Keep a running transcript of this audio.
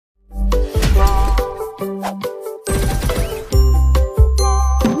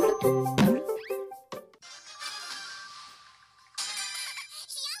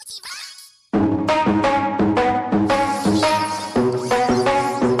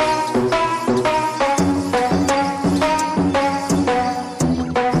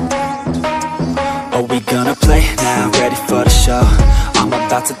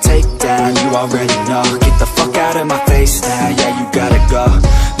already know. Get the fuck out of my face now, yeah, you gotta go.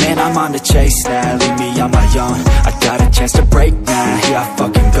 Man, I'm on the chase now, leave me on my own. I got a chance to break now, here I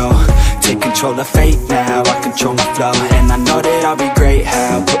fucking go. Take control of fate now, I control my flow. And I know that I'll be great,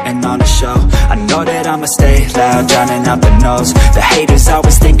 how, putting on a show. I know that I'ma stay loud, drowning out the noise. The haters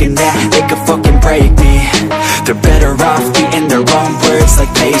always thinking that they could fucking break me. They're better off eating their own words like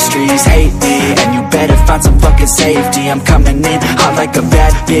pastries. Hate me, and you better find some fucking safety. I'm coming in hot like a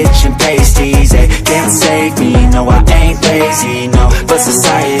bad bitch and pasties. They can't save me, no I ain't lazy, no. But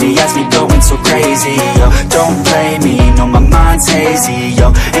society has me going so crazy, yo. Don't blame me, no my mind's hazy,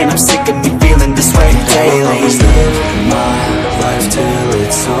 yo. And I'm sick of me feeling this way daily. I'll always live my life till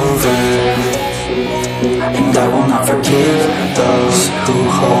it's over, and I will not forgive those who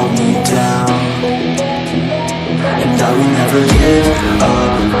hold me down. And I will never give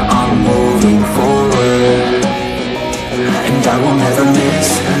up, I'm moving forward. And I will never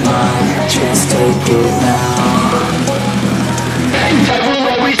miss my chance, take it now. And I will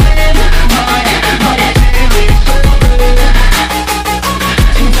always live my life till it's over,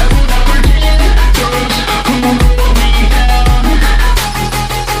 and I will not forgive those who hold me down.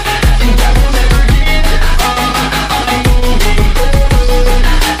 And I will never give up, I'm moving forward.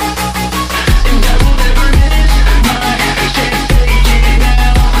 And I will never miss my chance, take it now.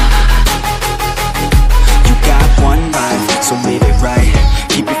 You got one life, so live it right.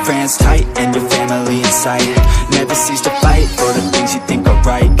 Keep your friends tight and your family in sight. Never cease to fight for the things you think are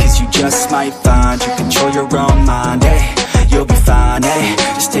right, cause you just might find you control your own mind, eh? You'll be fine, eh?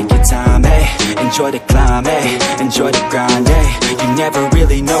 Just take your time, eh? Enjoy the climb, eh? Enjoy the grind, eh? You never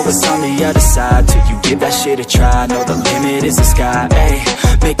really know what's on the other side till you give that shit a try. Know the limit is the sky, eh?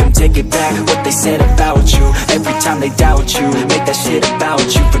 Make them take it back, what they said about you. Every time they doubt you, make that shit about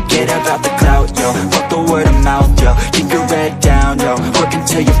you. Forget about the clout, yo. Fuck the word of mouth, yo. Keep your head down, yo. Work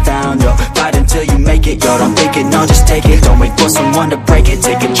until you're found, yo. Fight until you make it, yo. Don't think it, no, just take it. Don't wait for someone to break it.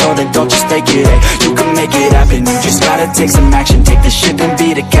 Take control and don't just take it, eh? You can make it happen, you just gotta take some action. Take the ship and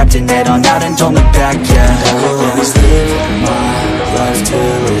be the captain. Head on out and don't look back, yeah. I will always live my life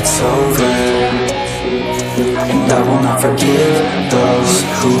till it's over, and I will not forgive those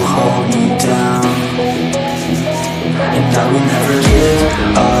who hold me down. And I will never give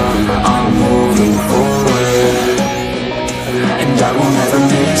up, I'm moving forward. And I will never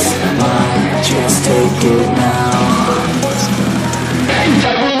miss my chance, take it now. And I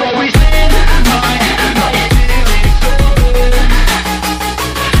will always live my life till it's over,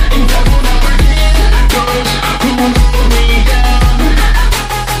 and I will not forgive those who hold me down.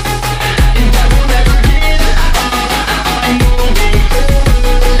 And I will never give up, I'm moving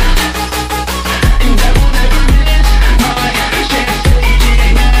forward. And I will never miss my chance, take it now.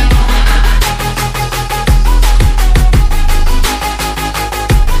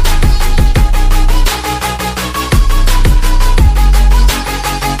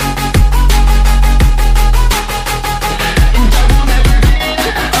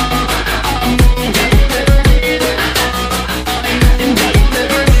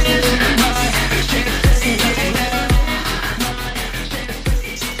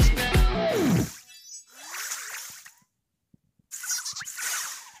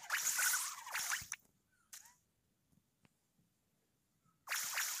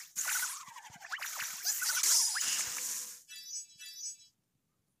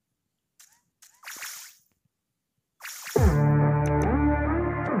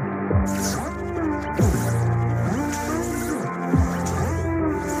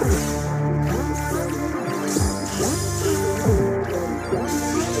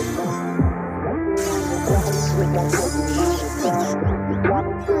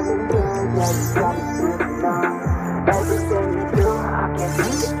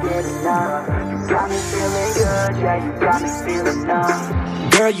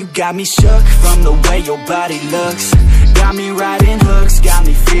 Girl, you got me shook from the way your body looks. Got me riding hooks, got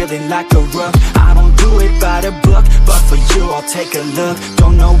me feeling like a rook. I don't do it by the book, but for you I'll take a look.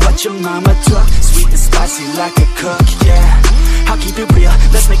 Don't know what your mama took, sweet and spicy like a cook, yeah. I'll keep it real,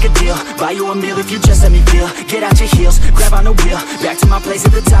 let's make a deal. Buy you a meal if you just let me feel. Get out your heels, grab on the wheel. Back to my place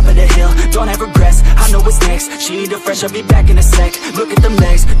at the top of the hill. Don't have regrets, I know what's next. She need a fresh, I'll be back in a sec. Look at them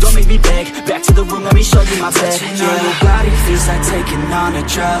legs, don't make me beg. Back to the room, let me show you my bed. Touching on your body feels like taking on a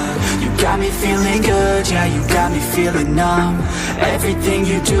drug. You got me feeling good, yeah, you got me feeling numb. Everything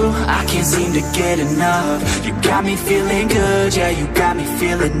you do, I can't seem to get enough. You got me feeling good, yeah, you got me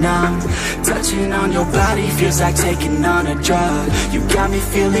feeling numb. Touching on your body feels like taking on a drug. You got me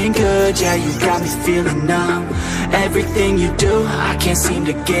feeling good, yeah, you got me feeling numb. Everything you do, I can't seem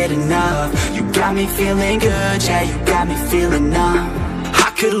to get enough. You got me feeling good, yeah, you got me feeling numb.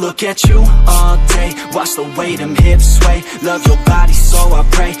 I could look at you all day, watch the way them hips sway. Love your body so I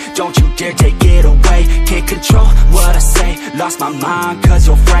pray, don't you dare take it away. Can't control what I say, lost my mind cause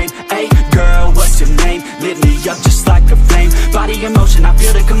your frame. Hey girl, what's your name? Lit me up just like a flame. Body in motion, I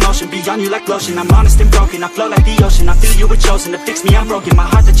feel the commotion, beyond you like lotion. I'm honest and broken, I flow like the ocean. I feel you were chosen to fix me, I'm broken. My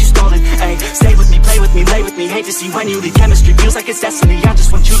heart that you stolen, hey. Stay with me, play with me, lay with me. Hate to see when you leave, chemistry feels like it's destiny. I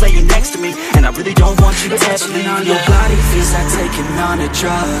just want you laying next to me, and I really don't want you to ever leave. On your body feels like taking on a drug.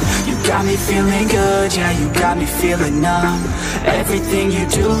 You got me feeling good, yeah, you got me feeling numb. Everything you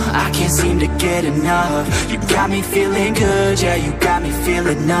do, I can't seem to get enough. You got me feeling good, yeah, you got me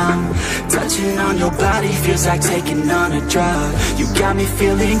feeling numb. Touching on your body feels like taking on a drug. You got me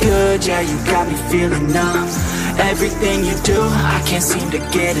feeling good, yeah, you got me feeling numb. Everything you do, I can't seem to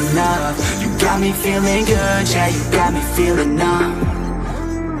get enough. You got me feeling good, yeah, you got me feeling numb.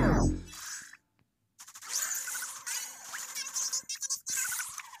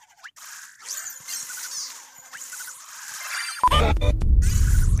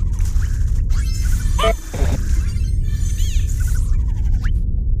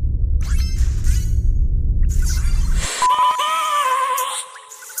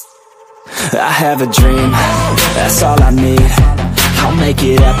 I have a dream, that's all I need. I'll make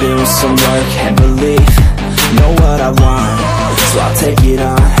it happen with some work and belief. Know what I want, so I'll take it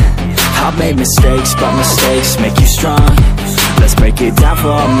on. I've made mistakes, but mistakes make you strong. Let's break it down for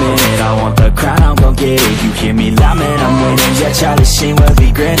a minute. I want the crown, I'm gon' get it. You hear me loud, man, I'm winning. Yeah, Charlie Sheen will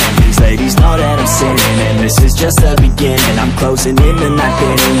be grinning. These ladies know that I'm sinning, and this is just the beginning. I'm closing in the night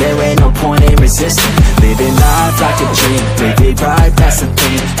inning, there ain't no point in resisting. Living life like a dream, live it right, that's the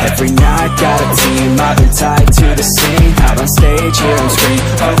thing. Every night, got a team, I've been tied to the scene. Out on stage, hear them scream,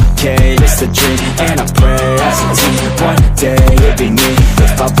 okay, it's a dream. And I pray as a team, one day it'll be me.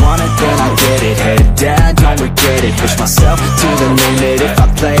 If I want it, then I get it. Head down, don't regret it. Push myself to the limit. If I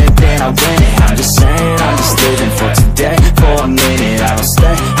play it, then I win it. I'm just saying, I'm just living for today. For a minute, I don't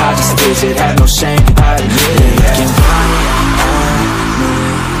stay, I just visit. Have no shame, I admit it. Looking right at me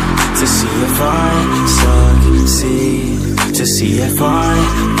to see if I succeed, to see if I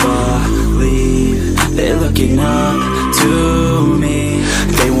believe. They're looking up to me.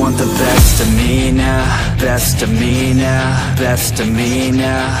 They want the best of me now, best of me now, best of me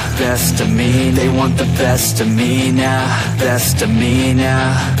now, best of me. They want the best of me now, best of me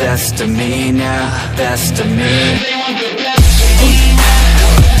now, best of me now, best of me. They want the best of me now.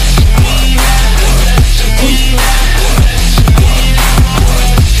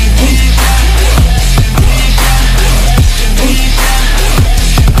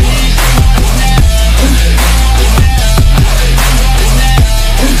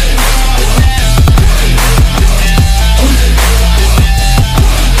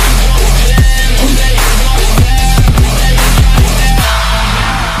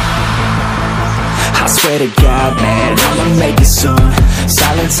 Swear to God, man, I'ma make it soon.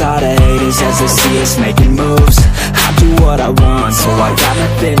 Silence all the haters as they see us making moves. I do what I want, so I got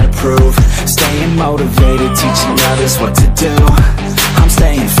nothing to prove. Staying motivated, teaching others what to do. I'm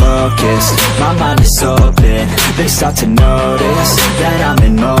staying focused, my mind is open. They start to notice that I'm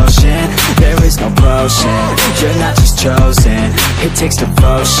in motion. There is no potion, you're not just chosen. It takes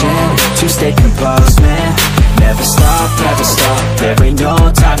devotion to stay composed, man. Never stop, there ain't no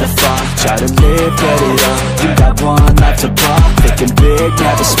time to fall. Try to live, get it up, you got one life to ball. Thinking big,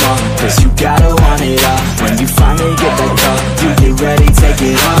 never small, cause you gotta want it all. When you finally get that call, you get ready, take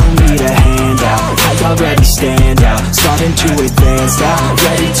it on. Need a hand out, I already stand out. Starting to advance now,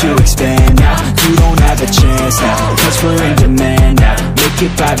 ready to expand now. You don't have a chance now, cause we're in demand now. Make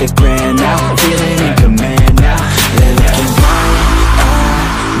it private brand now, feeling in command now. They're looking right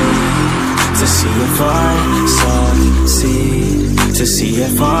at me to see if I succeed, to see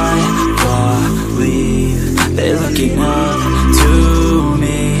if I believe. They're looking up to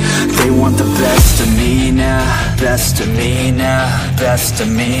me. They want the best of me now, best of me now, best of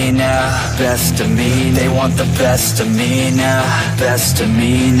me now, best of me. They want the best of me now, best of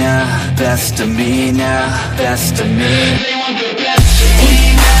me now, best of me now, best of me. They want the best of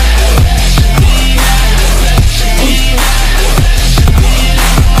me now.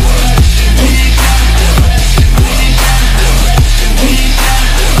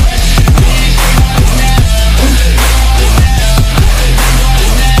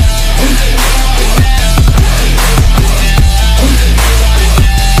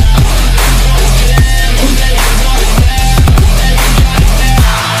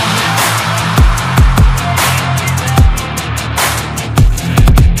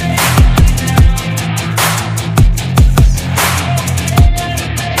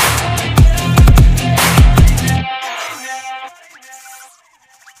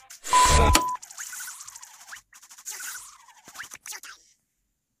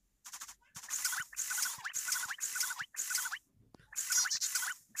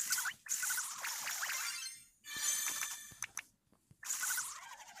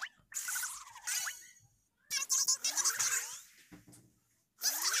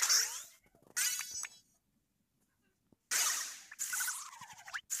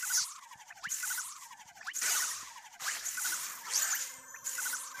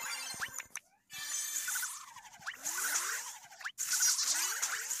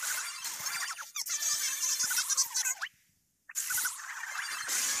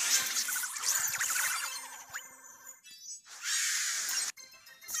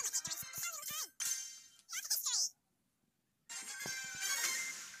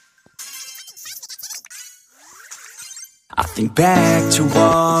 I think back to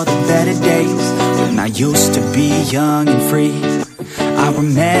all the better days when I used to be young and free. I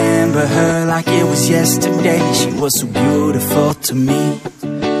remember her like it was yesterday. She was so beautiful to me.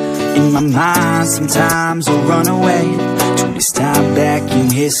 In my mind sometimes I'll run away to this time back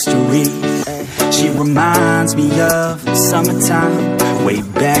in history. She reminds me of the summertime, way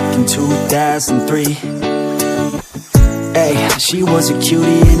back in 2003. Hey, she was a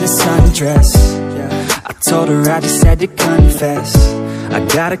cutie in a sundress. I told her I just had to confess, I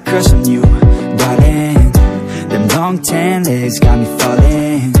got a crush on you, darling. Them long tan legs got me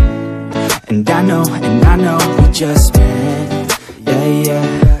falling. And I know we just met,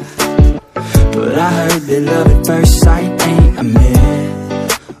 yeah. But I heard that love at first sight ain't a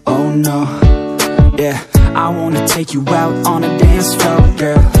myth. Oh no, yeah. I wanna take you out on a dance floor,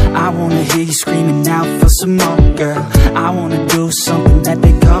 girl. I wanna hear you screaming out for some more, girl. I wanna do something that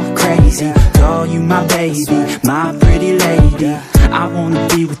they call crazy, call you my baby, my pretty lady. I wanna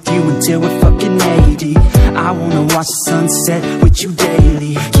be with you until we're fucking 80. I wanna watch the sunset with you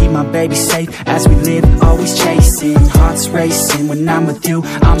daily, keep my baby safe as we live, always chasing, hearts racing. When I'm with you,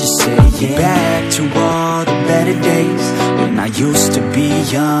 I'm just saying, back to all the better days when I used to be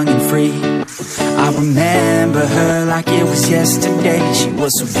young and free. I remember her like it was yesterday. She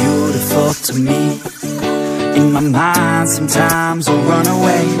was so beautiful to me. In my mind sometimes I'll run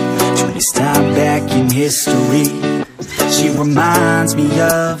away to this time back in history. She reminds me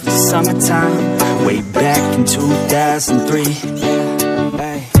of the summertime, way back in 2003.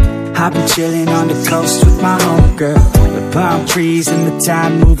 I've been chilling on the coast with my homegirl, with palm trees and the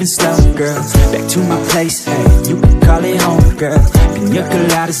time moving slow, girl. Back to my place, hey, you can call it home, girl. Pina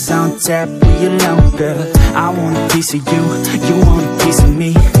coladas on tap, we alone, girl. I want a piece of you, you want a piece of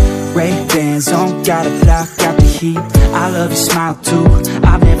me. Ray-Bans on, gotta block out the heat. I love your smile too,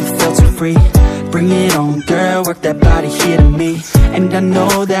 I've never felt so free. Bring it on, girl, work that body here to me. And I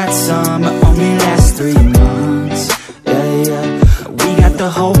know that summer only lasts 3 months, yeah. We got the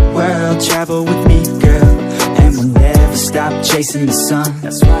whole world, travel with me, girl. And we'll never stop chasing the sun.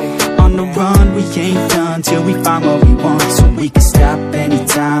 That's right. On the run, we ain't done till we find what we want. So we can stop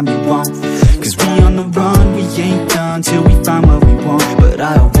anytime you want. Cause we on the run, we ain't done till we find what we want. But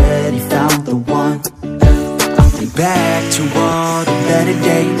I already found the one. I think back to all the better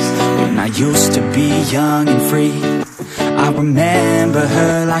days when I used to be young and free. I remember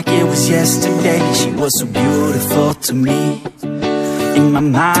her like it was yesterday. She was so beautiful to me. In my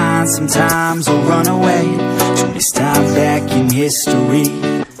mind sometimes I'll run away to this time back in history.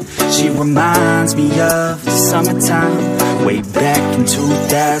 She reminds me of the summertime, way back in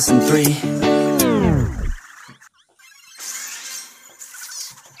 2003.